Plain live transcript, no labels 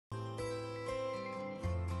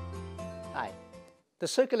The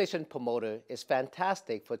circulation promoter is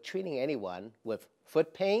fantastic for treating anyone with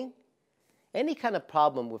foot pain, any kind of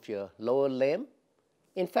problem with your lower limb,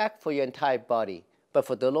 in fact, for your entire body. But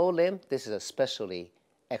for the lower limb, this is a especially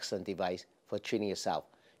excellent device for treating yourself.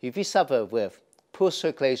 If you suffer with poor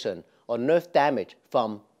circulation or nerve damage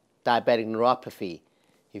from diabetic neuropathy,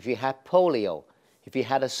 if you have polio, if you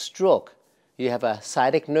had a stroke, you have a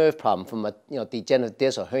sciatic nerve problem from a degenerative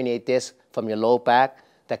disc or herniated disc from your lower back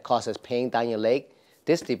that causes pain down your leg,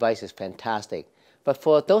 this device is fantastic. But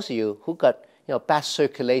for those of you who got bad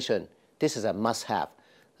circulation, this is a must-have,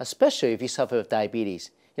 especially if you suffer with diabetes.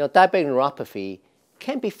 Diabetic neuropathy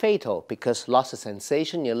can be fatal because loss of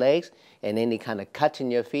sensation in your legs and any kind of cut in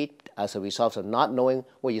your feet as a result of not knowing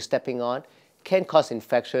what you're stepping on can cause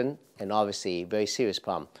infection and obviously very serious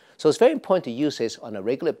problem. So it's very important to use this on a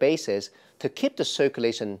regular basis to keep the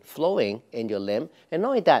circulation flowing in your limb, and not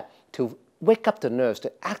only that, to wake up the nerves,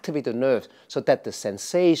 to activate the nerves so that the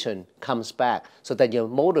sensation comes back, so that your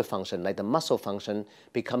motor function, like the muscle function,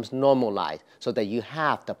 becomes normalized, so that you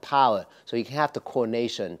have the power, so you can have the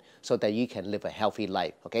coordination, so that you can live a healthy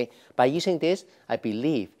life, okay? By using this, I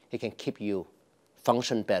believe it can keep you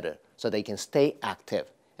function better, so that you can stay active,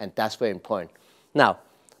 and that's very important. Now,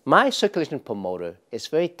 my circulation promoter is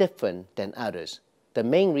very different than others. The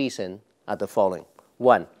main reason are the following.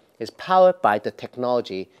 One, is powered by the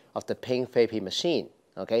technology of the pain therapy machine,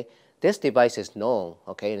 okay? This device is known,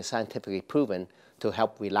 okay, and is scientifically proven to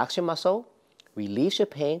help relax your muscle, relieve your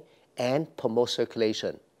pain, and promote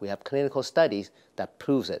circulation. We have clinical studies that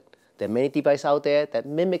proves it. There are many devices out there that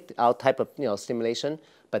mimic our type of stimulation,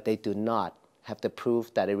 but they do not have the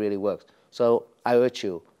proof that it really works. So I urge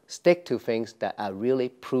you, stick to things that are really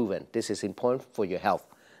proven. This is important for your health.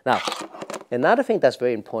 Now, another thing that's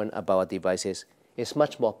very important about our devices is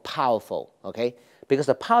much more powerful, okay? Because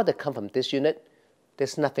the power that comes from this unit,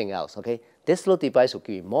 there's nothing else, okay? This little device will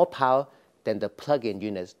give you more power than the plug-in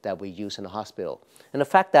units that we use in the hospital. And the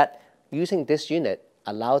fact that using this unit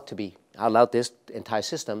allowed this entire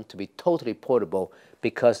system to be totally portable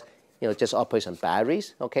because it just operates on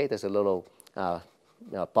batteries, okay? There's a little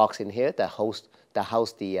box in here that hosts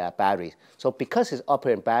the batteries. So because it's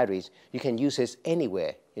operating batteries, you can use this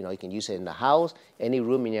anywhere. You can use it in the house, any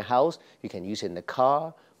room in your house. You can use it in the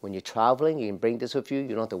car. When you're traveling, you can bring this with you. You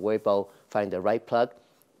don't have to worry about finding the right plug.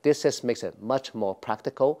 This just makes it much more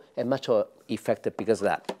practical and much more effective because of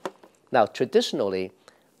that. Now, traditionally,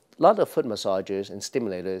 a lot of foot massagers and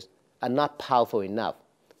stimulators are not powerful enough.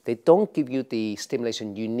 They don't give you the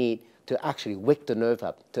stimulation you need to actually wake the nerve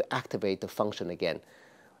up, to activate the function again.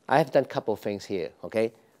 I have done a couple of things here,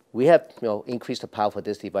 okay? We have increased the power for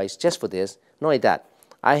this device just for this. Not only that,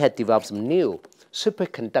 I had developed some new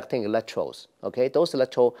superconducting electrodes, okay? Those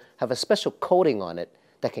electrodes have a special coating on it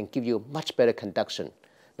that can give you much better conduction.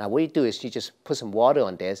 Now what you do is you just put some water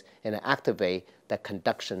on this and activate that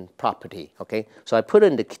conduction property, okay? So I put it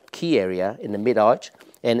in the key area, in the mid-arch,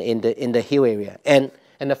 and in the heel area. And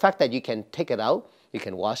the fact that you can take it out, you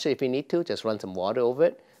can wash it if you need to, just run some water over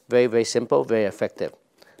it. Very, very simple, very effective.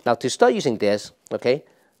 Now to start using this, okay,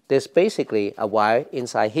 there's basically a wire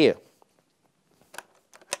inside here.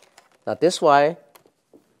 Now this wire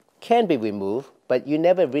can be removed, but you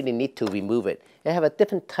never really need to remove it. It have a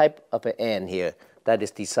different type of an end here that is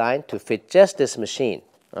designed to fit just this machine,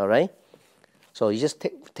 all right? So you just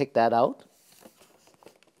take that out.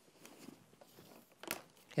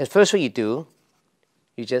 And first what you do,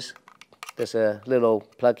 there's a little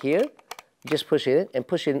plug here. You just push it in and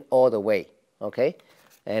push it in all the way, okay?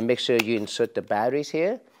 And make sure you insert the batteries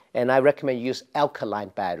here. And I recommend you use alkaline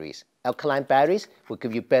batteries. Alkaline batteries will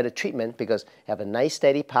give you better treatment because you have a nice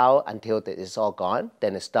steady power until it's all gone,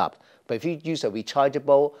 then it stops. But if you use a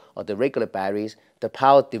rechargeable or the regular batteries, the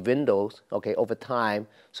power dwindles, okay, over time,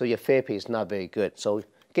 so your therapy is not very good. So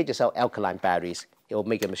get yourself alkaline batteries. It will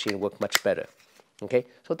make your machine work much better, okay?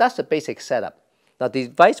 So that's the basic setup. Now the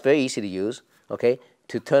device is very easy to use, okay?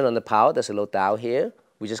 To turn on the power, there's a little dial here.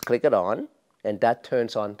 We just click it on, and that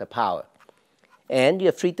turns on the power. And you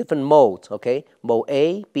have 3 different modes, okay? Mode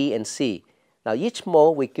A, B, and C. Now each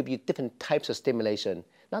mode will give you different types of stimulation.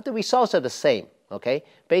 Now the results are the same, okay?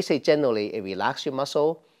 Basically, generally, it relaxes your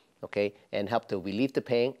muscle, okay, and help to relieve the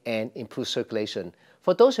pain and improve circulation.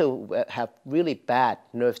 For those who have really bad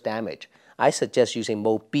nerve damage, I suggest using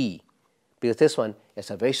mode B because this one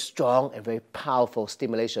is a very strong and very powerful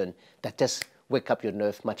stimulation that just wake up your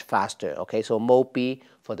nerve much faster, okay? So mode B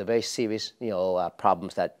for the very serious,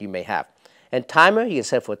 problems that you may have. And timer, you can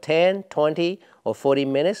set for 10, 20, or 40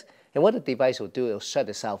 minutes. And what the device will do, it will shut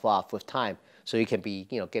itself off with time. So you can be,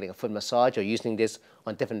 getting a foot massage or using this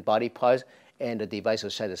on different body parts. and the device will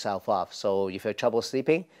shut itself off. So if you have trouble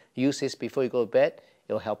sleeping, use this before you go to bed.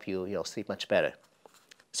 It'll help you, sleep much better.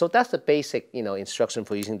 So that's the basic, instruction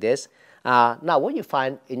for using this. Now, what you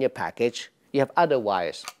find in your package, you have other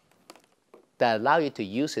wires that allow you to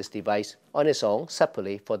use this device on its own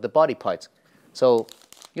separately for the body parts. So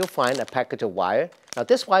you'll find a package of wire. Now,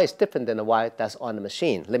 this wire is different than the wire that's on the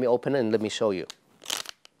machine. Let me open it and let me show you.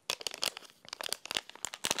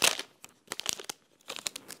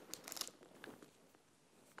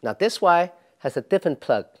 Now, this wire has a different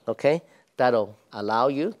plug, okay? That'll allow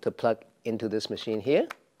you to plug into this machine here.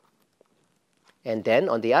 And then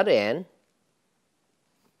on the other end,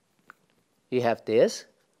 you have this,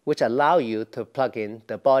 which allow you to plug in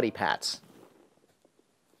the body pads.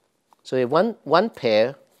 So you have one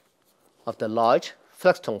pair of the large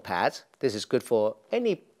flex tone pads. This is good for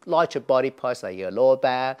any larger body parts like your lower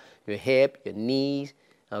back, your hip, your knees,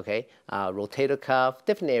 okay, rotator cuff,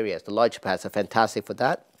 different areas. The larger pads are fantastic for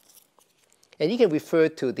that. And you can refer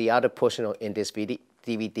to the other portion in this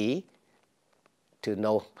DVD to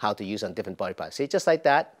know how to use on different body parts. See, just like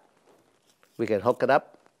that, we can hook it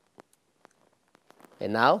up.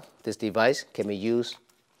 And now this device can be used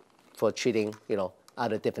for treating,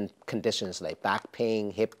 other different conditions like back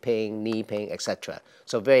pain, hip pain, knee pain, etc.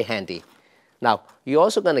 So very handy. Now, you're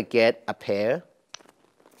also going to get a pair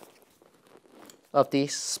of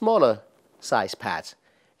these smaller size pads.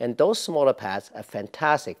 And those smaller pads are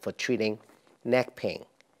fantastic for treating neck pain,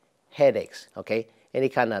 headaches, okay? Any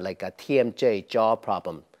kind of like a TMJ, jaw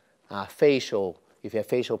problem, facial, if you have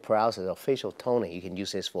facial paralysis or facial toning, you can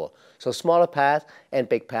use this for. So smaller pads and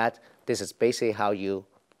big pads, this is basically how you,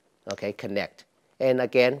 connect. And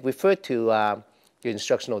again, refer to your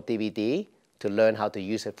instructional DVD to learn how to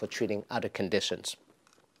use it for treating other conditions.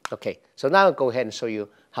 Okay, so now I'll go ahead and show you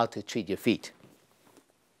how to treat your feet.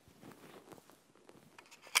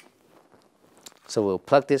 So we'll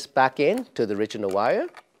plug this back in to the original wire.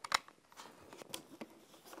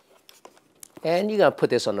 And you're going to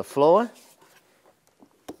put this on the floor.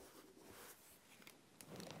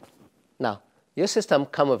 Now, your system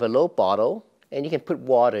comes with a little bottle, and you can put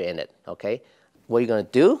water in it, okay? What you're going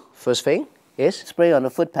to do, first thing, is spray on the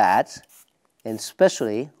foot pads, and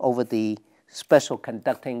especially over the special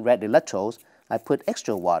conducting red electrodes, I put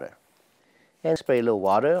extra water. And spray a little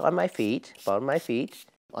water on my feet, bottom of my feet,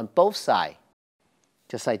 on both sides,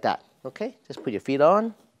 just like that, okay? Just put your feet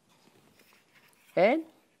on, and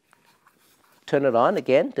turn it on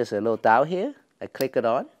again. There's a little dial here. I click it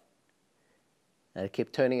on, and I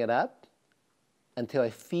keep turning it up until I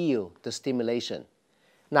feel the stimulation.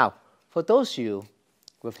 Now, for those of you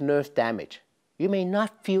with nerve damage, you may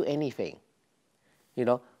not feel anything.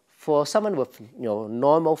 For someone with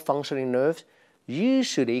normal functioning nerves,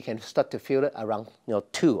 usually you can start to feel it around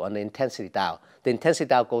 2 on the intensity dial. The intensity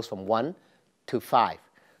dial goes from 1 to 5.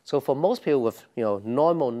 So for most people with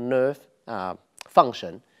normal nerve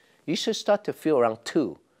function, you should start to feel around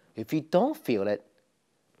 2. If you don't feel it,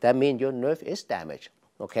 that means your nerve is damaged,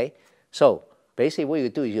 okay? So basically what you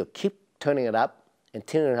do is you keep turning it up and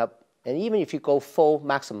turning it up, and even if you go full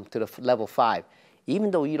maximum to the level 5, even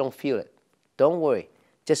though you don't feel it, don't worry,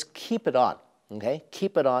 just keep it on, okay?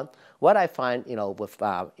 Keep it on. What I find, with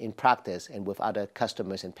in practice and with other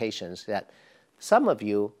customers and patients, that some of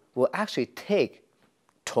you will actually take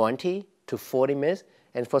 20 to 40 minutes,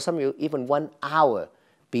 and for some of you, even 1 hour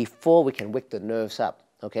before we can wake the nerves up,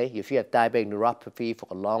 okay? If you have diabetic neuropathy for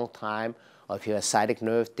a long time, or if you have sciatic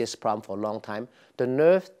nerve disc problem for a long time, the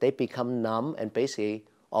nerves, they become numb and basically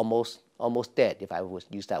almost dead, if I would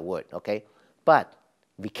use that word, okay? But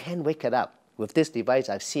we can wake it up. With this device,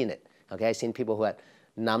 I've seen it, okay? I've seen people who had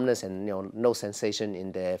numbness and no sensation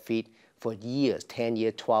in their feet for years, 10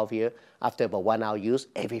 years, 12 years. After about 1 hour use,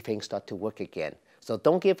 everything starts to work again. So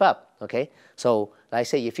don't give up, okay? So like I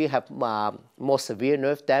say, if you have more severe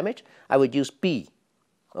nerve damage, I would use B,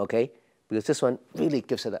 okay? Because this one really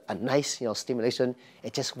gives it a nice stimulation.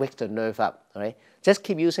 It just wakes the nerve up, all right? Just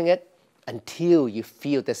keep using it until you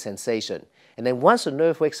feel the sensation. And then once the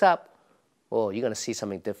nerve wakes up, oh, you're going to see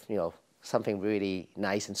something different, something really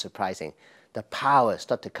nice and surprising. The power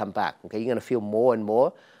start to come back, okay? You're going to feel more and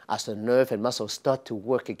more as the nerve and muscle start to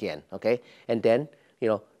work again, okay? And then,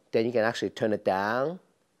 then you can actually turn it down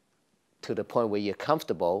to the point where you're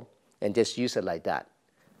comfortable and just use it like that.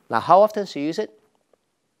 Now, how often should you use it?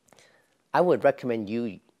 I would recommend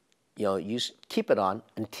you keep it on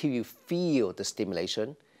until you feel the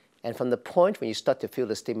stimulation. And from the point when you start to feel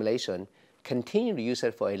the stimulation, continue to use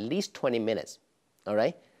it for at least 20 minutes, all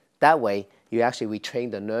right? That way, you actually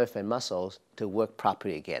retrain the nerve and muscles to work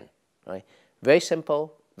properly again, all right? Very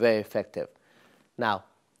simple, very effective. Now,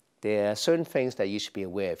 there are certain things that you should be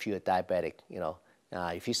aware if you're a diabetic.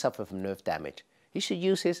 If you suffer from nerve damage, you should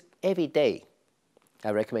use this every day.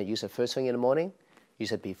 I recommend use it first thing in the morning,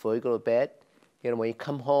 use it before you go to bed. When you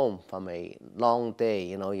come home from a long day,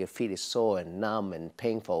 your feet is sore and numb and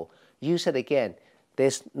painful, use it again.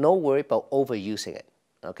 There's no worry about overusing it,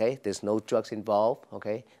 okay? There's no drugs involved,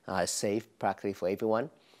 okay? It's safe practically for everyone.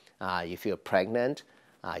 If you're pregnant,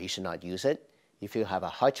 you should not use it. If you have a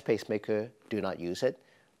heart pacemaker, do not use it.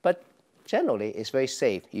 But generally, it's very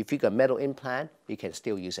safe. If you got metal implant, you can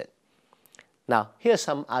still use it. Now, here are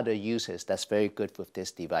some other uses that's very good with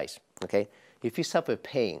this device, okay? If you suffer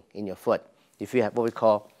pain in your foot, if you have what we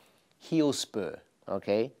call heel spur,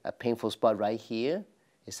 okay, a painful spot right here,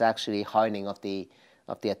 it's actually hardening of the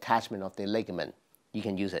attachment of the ligament, you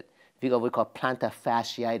can use it. If you got what we call plantar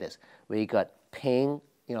fasciitis, where you got pain,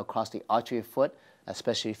 across the arch of your foot,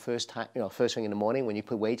 especially first thing in the morning when you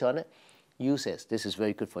put weight on it, use this. This is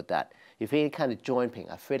very good for that. If you have any kind of joint pain,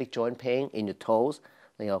 arthritic joint pain in your toes,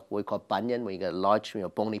 what we call bunion, when you got a large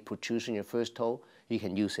bony protrusion in your first toe, you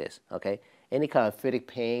can use this, okay? Any kind of arthritic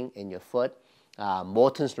pain in your foot,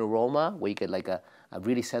 Morton's neuroma, where you get like a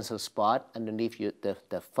really sensitive spot underneath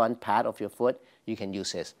the front pad of your foot, you can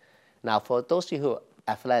use this. Now, for those of you who are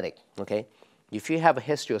athletic, okay, if you have a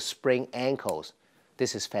history of sprained ankles,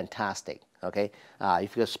 this is fantastic, okay?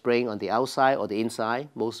 If you have sprain on the outside or the inside,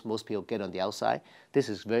 most people get on the outside, this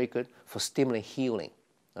is very good for stimulating healing,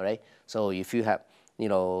 all right? So if you have,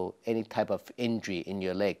 any type of injury in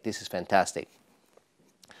your leg, this is fantastic.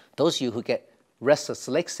 Those of you who get restless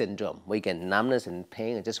leg syndrome, where you get numbness and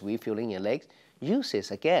pain and just refueling your legs, use this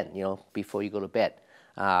again, before you go to bed.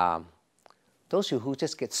 Those of you who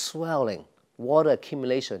just get swelling, water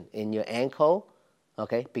accumulation in your ankle,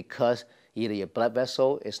 okay, because either your blood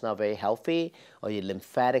vessel is not very healthy or your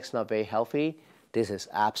lymphatics not very healthy, this is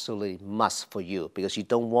absolutely must for you because you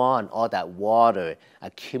don't want all that water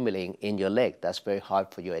accumulating in your leg. That's very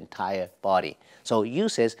hard for your entire body. So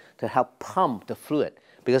use this to help pump the fluid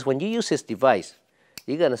because when you use this device,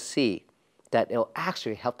 you're going to see that it will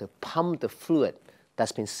actually help to pump the fluid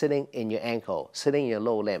that's been sitting in your ankle, sitting in your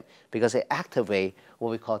lower limb, because it activates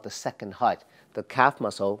what we call the second heart. The calf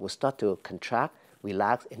muscle will start to contract,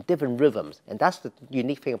 relax in different rhythms. And that's the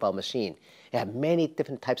unique thing about machine. It has many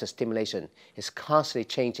different types of stimulation. It's constantly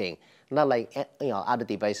changing, not like other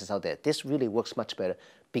devices out there. This really works much better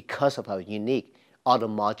because of our unique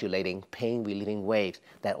auto-modulating pain-relieving waves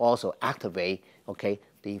that also activate, okay,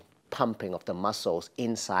 the pumping of the muscles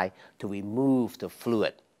inside to remove the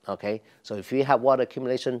fluid. Okay, so if you have water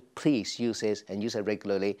accumulation, please use this and use it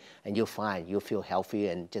regularly, and you'll find you'll feel healthy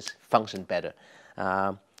and just function better.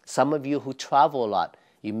 Some of you who travel a lot,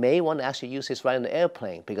 you may want to actually use this right in the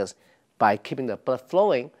airplane because by keeping the blood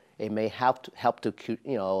flowing, it may help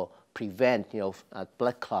to prevent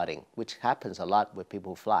blood clotting, which happens a lot with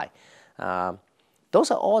people who fly. Those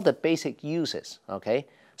are all the basic uses. Okay,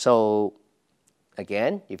 so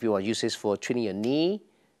again, if you want to use this for treating your knee,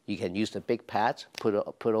 you can use the big pads, put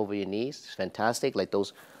over your knees. It's fantastic, like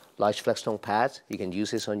those large Flextone pads. You can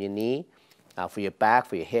use this on your knee, for your back,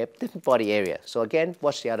 for your hip, different body area. So again,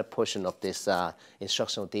 watch the other portion of this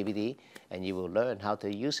instructional DVD, and you will learn how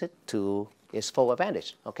to use it to its full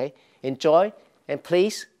advantage. Okay, enjoy, and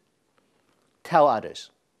please tell others.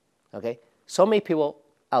 Okay, so many people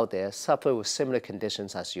out there suffer with similar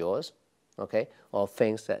conditions as yours, okay, or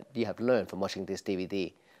things that you have learned from watching this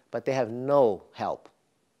DVD, but they have no help.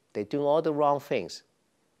 They're doing all the wrong things,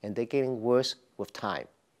 and they're getting worse with time.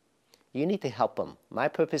 You need to help them. My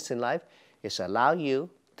purpose in life is to allow you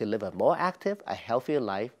to live a more active, a healthier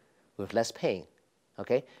life with less pain.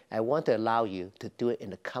 Okay? I want to allow you to do it in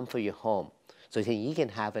the comfort of your home so that you can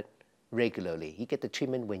have it regularly. You get the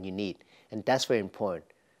treatment when you need, and that's very important.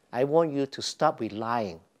 I want you to stop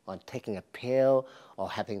relying on taking a pill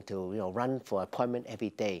or having to run for an appointment every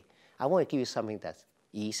day. I want to give you something that's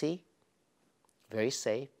easy, very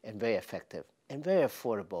safe, and very effective, and very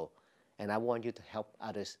affordable. And I want you to help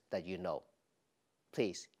others that you know.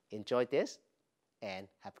 Please enjoy this and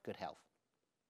have good health.